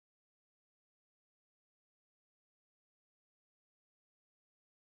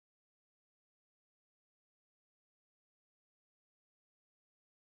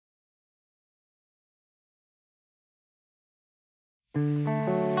Push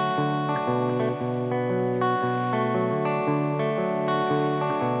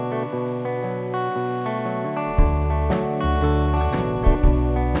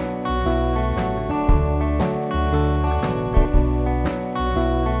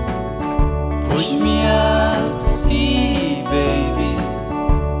me out to sea, baby.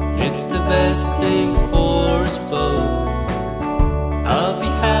 It's the best thing for us both. I'll be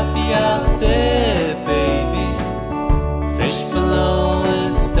happy out there, baby. Fish below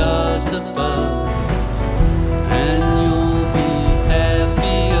and stars above. And you'll be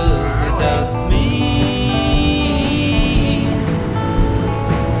happier without me.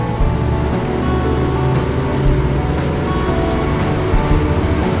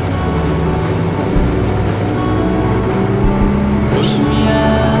 Push me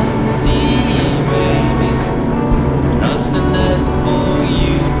out to sea, baby. There's nothing left for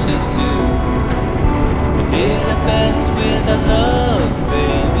you to do. We did our best with our love,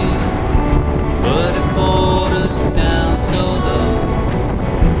 baby, but it brought us down so low.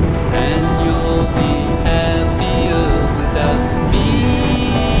 And you'll be happier without me.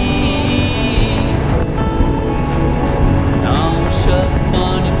 Now wash up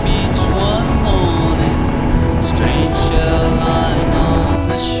on your beach one morning, strange shell lying on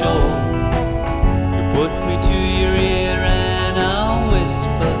the shore. You put me to your ear and I'll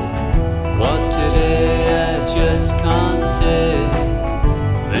whisper, what today I just can't say.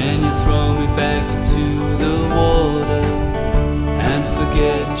 Then you throw me back into the water and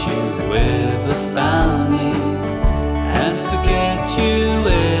forget you ever found me, and forget you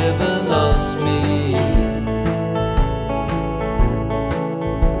ever lost me.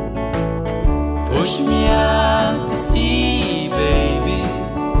 Push me out to sea, baby.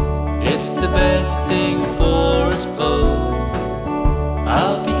 It's the best thing for us both.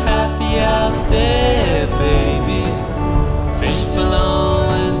 I'll be happy out there, baby. Fish below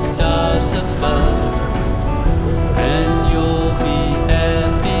and stars above. And you'll be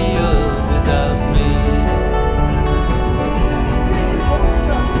happier without me.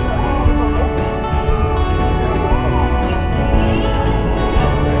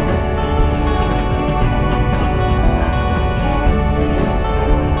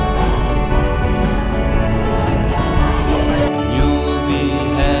 You'll be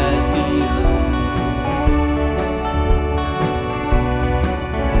happier.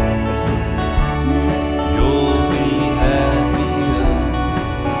 You'll be happier.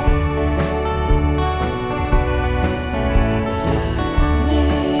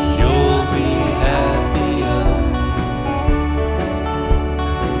 You'll be happier.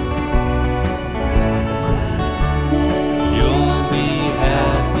 You'll be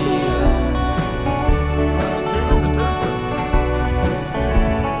happier.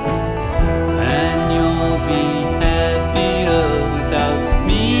 And you'll be happier without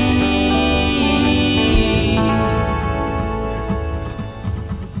me.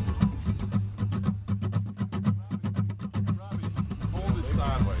 Hold it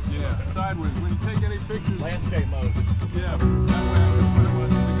sideways. Yeah, sideways. When you take any pictures. Landscape mode. Yeah. That way I can put it on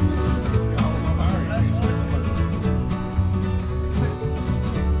the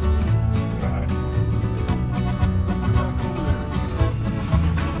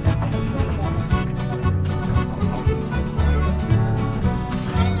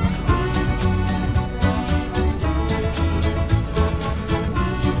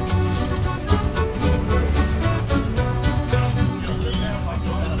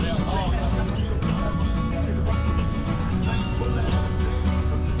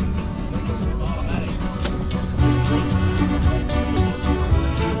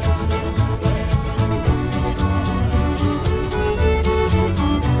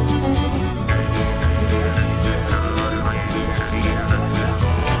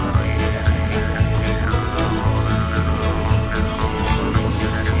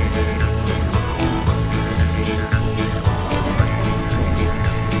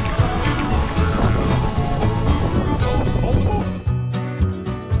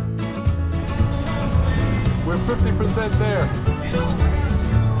We're 50% there.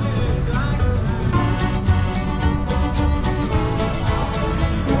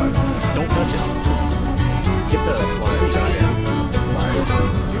 Don't touch it. Get the wire shot in.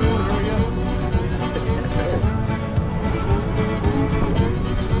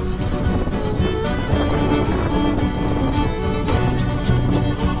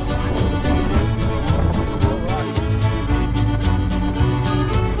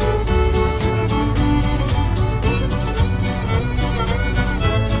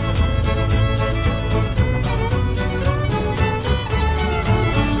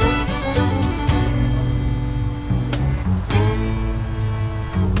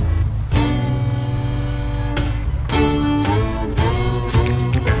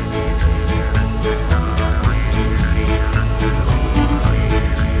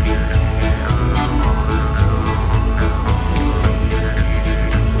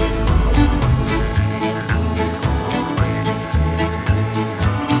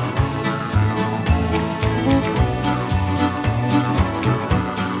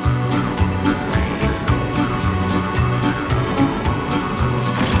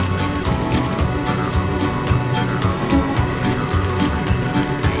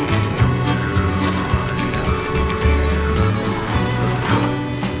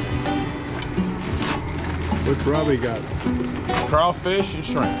 Robbie got? Crawfish and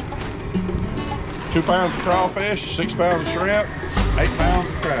shrimp. 2 pounds of crawfish, 6 pounds of shrimp, 8 pounds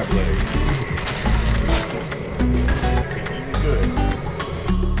of crab legs. Good.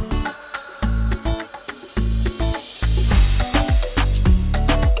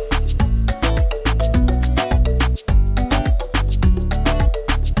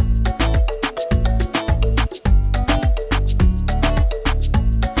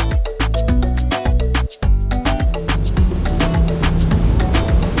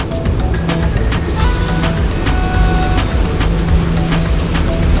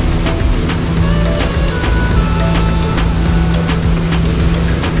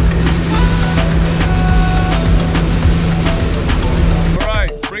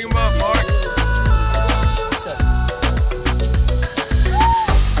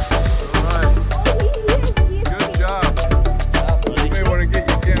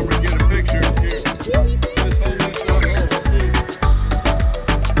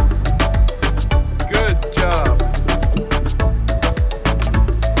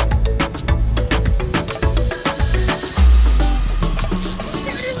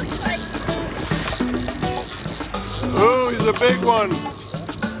 He's a big one.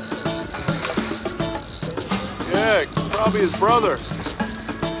 Yeah, probably his brother.